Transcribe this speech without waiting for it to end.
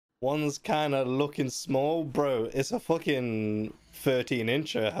One's kind of looking small, bro. It's a fucking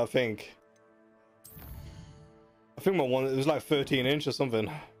 13-incher, I think. I think my one, it was like 13-inch or something.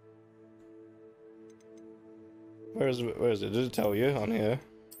 Where is it? Where is it? Did it tell you on here?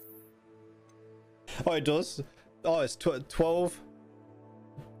 Oh, it does. Oh, it's 12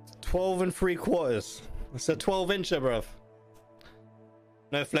 and 3/4. It's a 12-incher, bruv.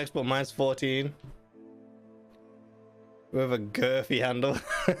 No flex, but mine's 14. With a girthy handle.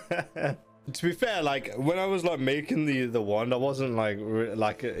 To be fair, like when I was like making the wand, I wasn't like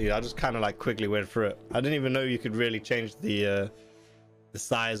I just kind of like quickly went through it. I didn't even know you could really change the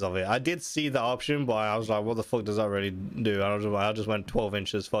size of it. I did see the option, but I was like, what the fuck does that really do? I just went 12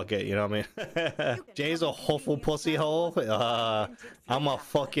 inches. Fuck it, you know what I mean? Jay's a Huffle pussy hole. I'm a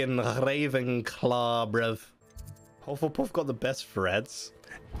fucking Ravenclaw, bruv. Hufflepuff got the best threads.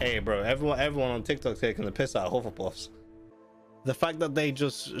 Hey, bro, everyone on TikTok taking the piss out of Hufflepuffs. The fact that they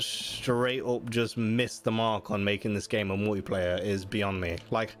just straight up just missed the mark on making this game a multiplayer is beyond me.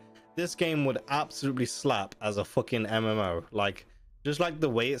 Like, this game would absolutely slap as a fucking MMO. Like, just like the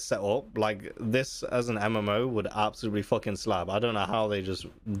way it's set up, like this as an MMO would absolutely fucking slap. I don't know how they just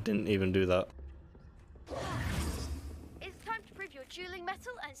didn't even do that. It's time to prove your dueling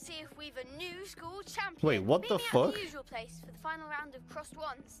metal and see if we've a new school champion. Wait, what the fuck? At the usual place for the final round of crossed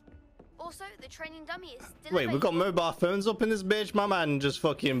wands. Also, the training dummy is still Wait, we got mobile phones up in this bitch? My man just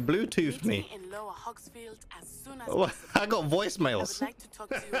fucking Bluetoothed me. In Lower Hogsfield as soon as I got voicemails. I would like to talk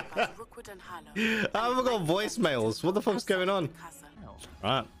to you about Rookwood and Harlow. I haven't got voicemails. What the fuck's going on?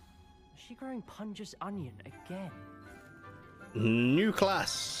 Right. Is she growing Punja's onion again? New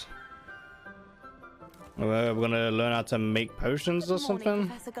class. We're gonna learn how to make potions or something.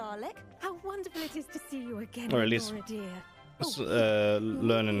 Professor Garlic. How wonderful it is to see you again, or at least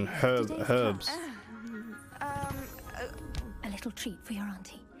learning herbs. A little treat for your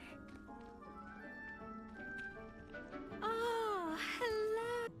auntie. Oh,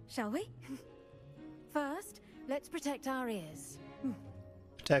 hello. Shall we? First, let's protect our ears.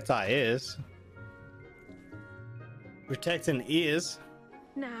 Protect our ears. Protecting ears.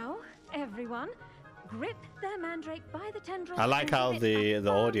 Now, everyone, grip their mandrake by the tendrils. I like how the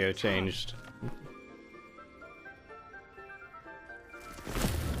audio changed.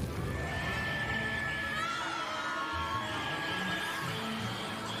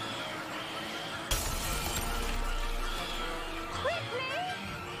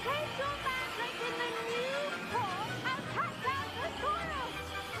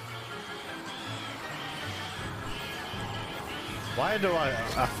 Why do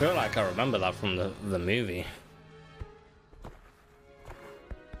I feel like I remember that from the movie?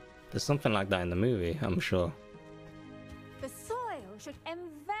 There's something like that in the movie, I'm sure. The soil should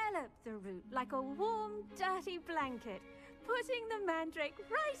envelop the root like a warm, dirty blanket, putting the mandrake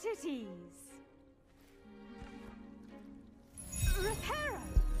right at ease. Reparo!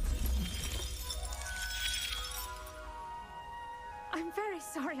 I'm very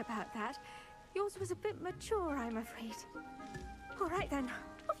sorry about that. Yours was a bit mature, I'm afraid. All right then,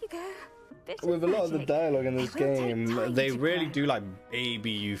 off you go. With a lot of the dialogue in this game, they really do like baby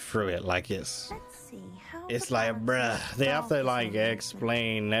you through it. Like it's like, bruh, they have to like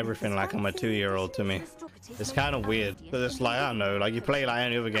explain everything like I'm a 2-year-old to me. It's kind of weird, but it's like, I don't know, like you play like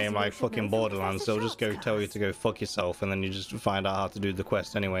any other game like fucking Borderlands, they'll just go tell you to go fuck yourself, and then you just find out how to do the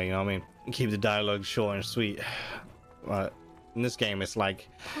quest anyway, you know what I mean? Keep the dialogue short and sweet. Like, in this game, it's like,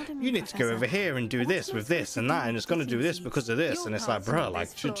 you need to go over here and do this with this and that, and it's gonna do this because of this, and it's like, bro,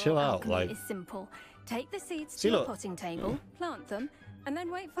 like, chill out. Like, it's simple. Take the seeds to your potting table, plant them, and then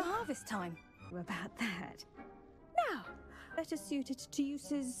wait for harvest time. About that. Now, better suited to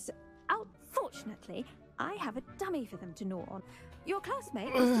uses. Unfortunately, I have a dummy for them to gnaw on. Your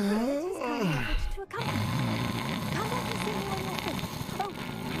classmate, Mr. Trentt, is kindly offered to accompany you. Come back and see me when you're finished. Oh,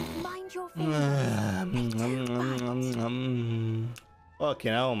 mind your fingers.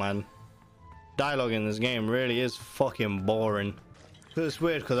 Fucking hell, man. Dialogue in this game really is fucking boring. It's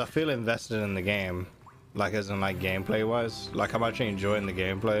weird because I feel invested in the game, like as in like gameplay wise. Like I'm actually enjoying the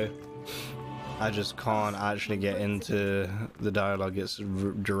gameplay. I just can't actually get into the dialogue. It's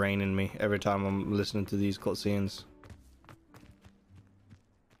draining me every time I'm listening to these cutscenes.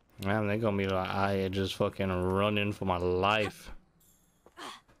 Man, they're gonna be like, I just fucking running for my life,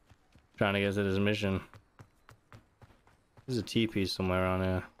 trying to get to this mission. There's a TP somewhere on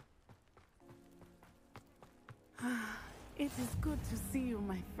here. It is good to see you,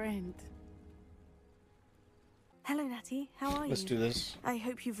 my friend. Hello, Natty. How are you? Let's do this. I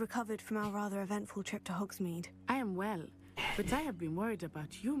hope you've recovered from our rather eventful trip to Hogsmeade. I am well, but I have been worried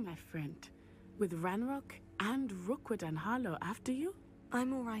about you, my friend. With Ranrock and Rookwood and Harlow after you?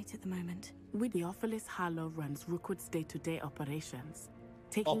 I'm all right at the moment. With Theophilus Harlow runs Rookwood's day-to-day operations,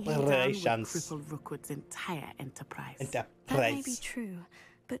 taking him down would cripple Rookwood's entire enterprise. That may be true,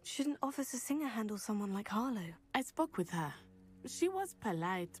 but shouldn't Officer Singer handle someone like Harlow? I spoke with her. She was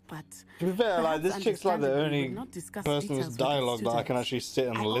polite, but To be fair, like this chick's like the only person with dialogue that I can actually sit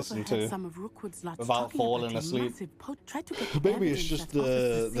and listen to without falling asleep. Maybe it's just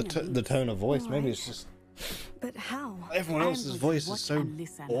the tone of voice. Maybe it's just. But how? Everyone else's voice is so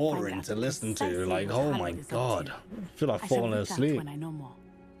boring to listen to. Like, oh my god, I feel like falling asleep.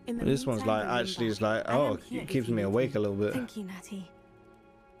 But this one's like actually, it's like, oh, it keeps me awake a little bit. Thank you, Natty.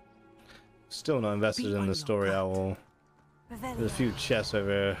 Still not invested in the story at all. There's a few chests over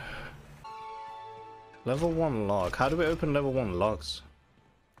here. Level 1 lock. How do we open level 1 locks?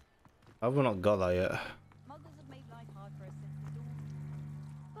 How have we not got that yet? But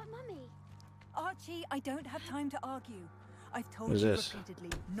Mummy, Archie, I don't have time to argue. I've told Who's you this?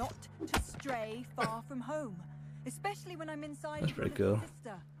 repeatedly not to stray far from home, especially when I'm inside. That's pretty cool.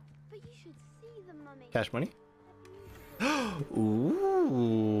 but you should see them, Mummy. Cash money?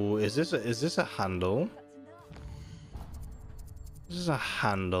 Ooh, is this a handle? This is a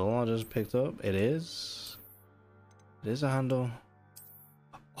handle I just picked up. It is. It is a handle.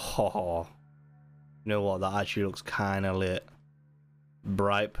 Oh, you know what? That actually looks kind of lit.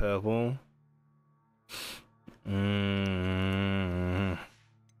 Bright purple. Well,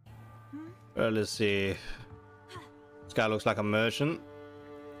 let's see. This guy looks like a merchant.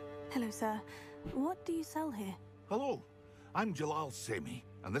 Hello, sir. What do you sell here? Hello, I'm Jalal Semi,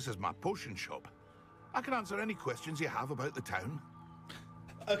 and this is my potion shop. I can answer any questions you have about the town.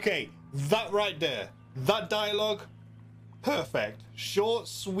 Okay, that right there, that dialogue, perfect. Short,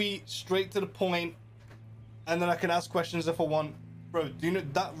 sweet, straight to the point, and then I can ask questions if I want. Bro, do you know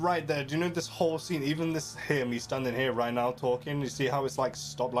that right there? Do you know this whole scene, even this here, me standing here right now talking, you see how it's like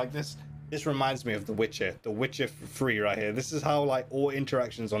stopped like this? This reminds me of The Witcher 3 right here. This is how like all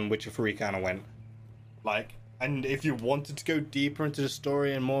interactions on Witcher 3 kind of went. Like, and if you wanted to go deeper into the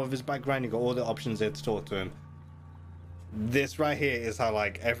story and more of his background, you got all the options there to talk to him. This right here is how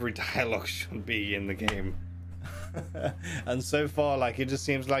like every dialogue should be in the game. And so far, like, it just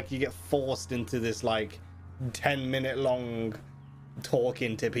seems like you get forced into this like 10-minute long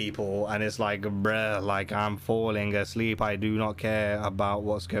talking to people, and it's like, bruh, like, I'm falling asleep, I do not care about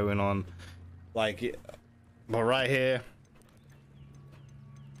what's going on. Like, but right here,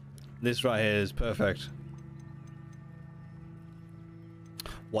 this right here is perfect.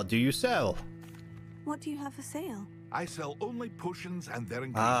 What do you sell? What do you have for sale? I sell only potions and their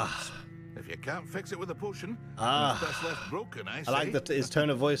ingredients. If you can't fix it with a potion, it's best left broken, I say. I like his tone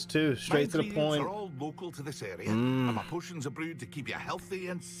of voice too, straight to the point. My ingredients are all local to this area, and my potions are brewed to keep you healthy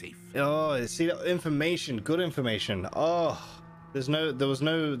and safe. Oh, see that information, good information. Oh, there was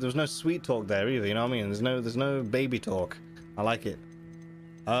no sweet talk there either. You know what I mean? There's no baby talk. I like it.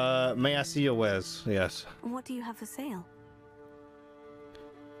 May I see your wares? Yes. What do you have for sale?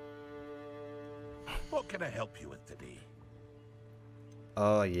 What can I help you with today?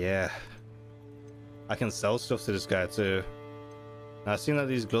 Oh yeah. I can sell stuff to this guy too. Now, I've seen that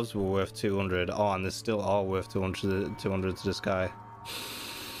these gloves were worth 200. Oh, and they still are worth 200 to this guy.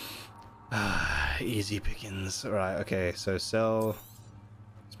 Easy pickings. Right, okay, so sell.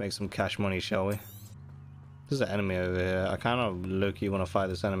 Let's make some cash money, shall we? There's an enemy over here. I kind of low-key want to fight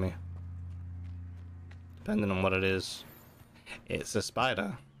this enemy. Depending on what it is. It's a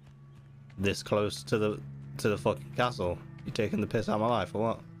spider. This close to the fucking castle. You taking the piss out of my life or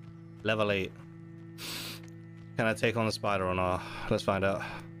what? Level 8. Can I take on the spider or not? Let's find out.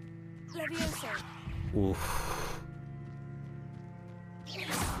 Levioso. Oof.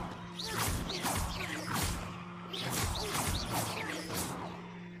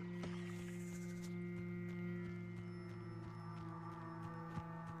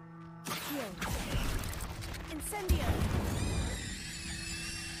 Incendio.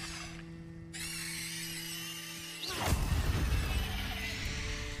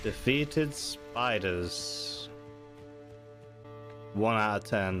 Defeated spiders. 1 out of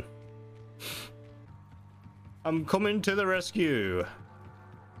 10. I'm coming to the rescue.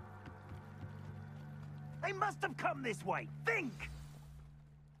 They must have come this way. Think!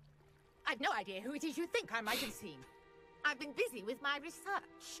 I've no idea who it is you think I might have seen. I've been busy with my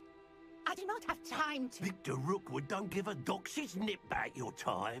research. I do not have time to... Victor Rookwood don't give a dox's nip back your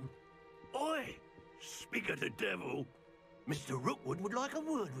time. Oi! Speak of the devil. Mr. Rookwood would like a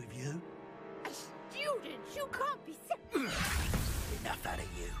word with you. A student? You can't be... Enough out of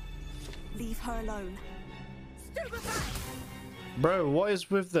you. Leave her alone. Stupefy! Bro, what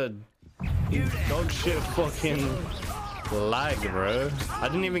is with the dog shit fucking... Lag, bro. I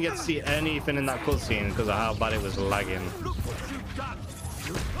didn't even get to see anything in that cutscene because of how bad it was lagging.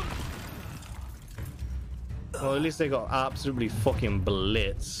 Well, at least they got absolutely fucking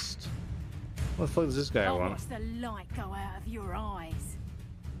blitzed. What the fuck does this guy want? Watch the light go out of your eyes.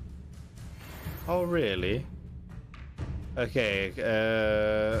 Oh, really? Okay,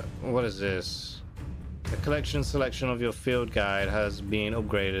 what is this? The collection selection of your field guide has been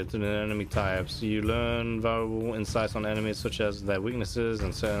upgraded to the enemy types. You learn valuable insights on enemies such as their weaknesses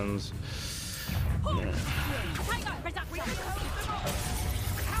and certain... Yeah.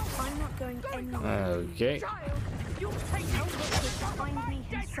 I'm not going anywhere. Okay. Find me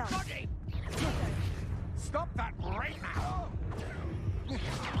himself. Stop that right now!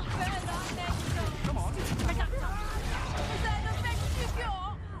 Come on.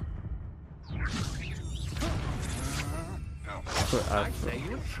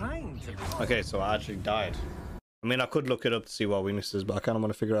 Okay, so I actually died. I mean, I could look it up to see what weaknesses, but I kind of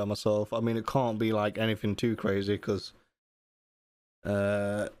want to figure it out myself. I mean, it can't be like anything too crazy because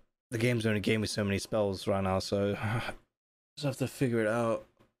the game's only gave me so many spells right now, so I just have to figure it out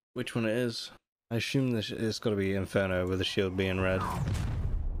which one it is. I assume this it's got to be Inferno with the shield being red.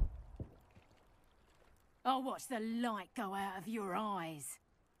 I'll watch the light go out of your eyes.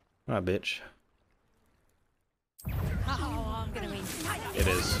 Alright, bitch. Oh, I'm gonna inside. It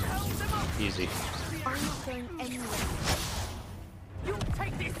is. Easy. I'm not going anywhere. You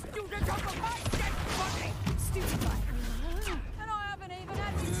take this student off of my dead body! Stupid guy. And I haven't even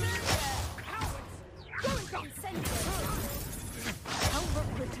had to serve yet! Cowards! Go and send it! Tell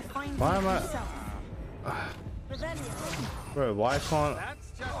Rookwood to find Why me am I... himself. Bro, why can't...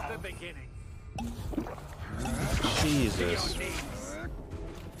 That's just the beginning. Jesus.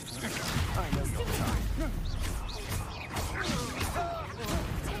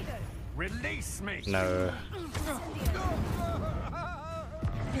 Release me. No.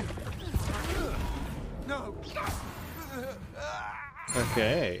 No.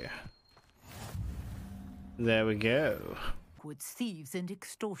 Okay. There we go. Wood's thieves and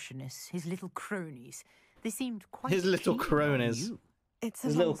extortionists, his little cronies. They seemed quite His little keen on cronies. you. It's a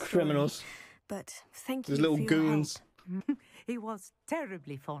His long little story, criminals. But thank you His little for your goons. help. He was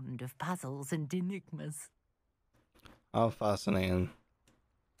terribly fond of puzzles and enigmas. How fascinating.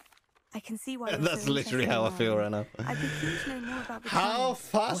 I can see why. That's literally how I feel right now. I'd be keen to know more about the How times.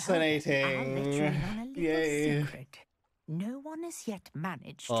 fascinating. Yay. Secret. No one has yet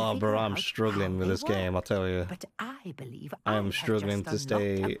managed to Oh, bro, figure I'm out struggling how with they this game, I'll tell you. work. But I believe I am have struggling just to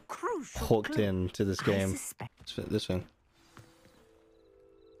unlocked stay a crucial hooked clue. into this I game. suspect This thing.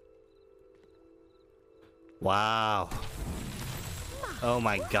 Wow. Oh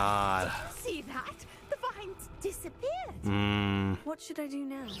my god. See that? The vines disappeared. Mmm. What should I do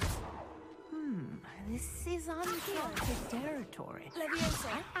now? This is uncharted territory.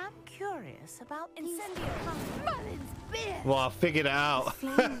 I am curious about these Merlin's beard. Well, I figured it out.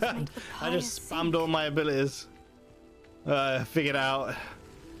 I just spammed all my abilities. Figured out.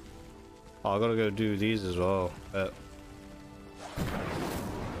 Oh, I gotta go do these as well. Oh,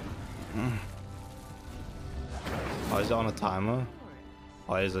 is it on a timer?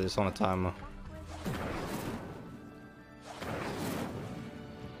 Oh, is it? It's on a timer.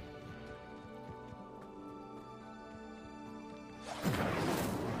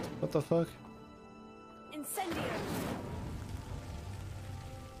 What the fuck? Incendio.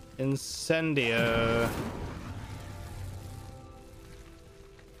 Incendio.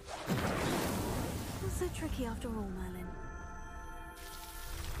 Not so tricky after all, Merlin.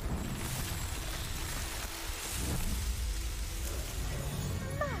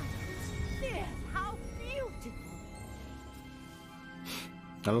 Yes, how beautiful.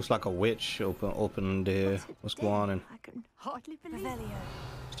 That looks like a witch opened here. What's going on? I can hardly believe it.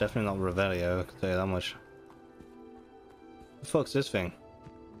 It's definitely not Revelio, I can tell you that much. The fuck's this thing?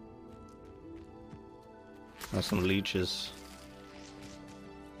 That's some leeches.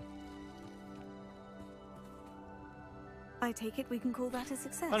 I take it we can call that a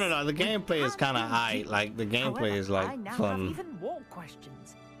success. I don't know, the gameplay is kind of high. Like, the gameplay is like I now have fun. even more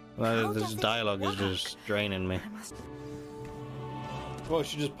questions. Well, this dialogue is just draining me. Oh,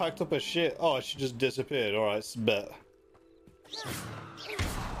 she just packed up her shit. Oh, she just disappeared. Alright, bet.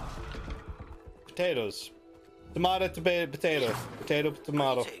 Potatoes. Tomato, potato. Potato,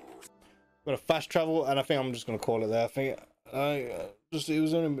 tomato. I'm gonna fast travel, and I think I'm just gonna call it there. I think it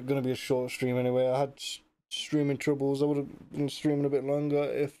was only gonna be a short stream anyway. I had streaming troubles. I would have been streaming a bit longer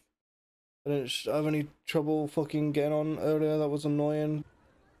if I didn't have any trouble fucking getting on earlier. That was annoying.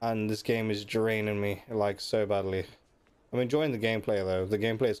 And this game is draining me like so badly. I'm enjoying the gameplay though. The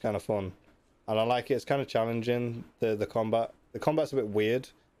gameplay is kind of fun. and I like it. It's kind of challenging. The combat. The combat's a bit weird,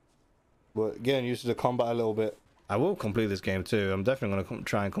 but getting used to the combat a little bit. I will complete this game too. I'm definitely gonna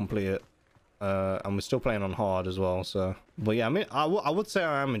try and complete it. And we're still playing on hard as well. So, but yeah, I mean, I would say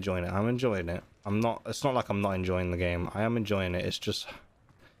I am enjoying it. I'm enjoying it. I'm not. It's not like I'm not enjoying the game. I am enjoying it. It's just,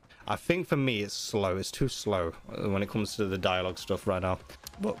 I think for me it's slow. It's too slow when it comes to the dialogue stuff right now.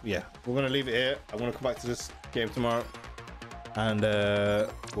 But yeah, we're gonna leave it here. I'm gonna come back to this game tomorrow, and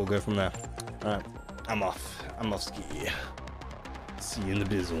we'll go from there. All right, I'm off. I'm off ski. See you in the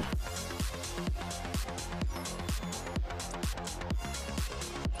bizzle.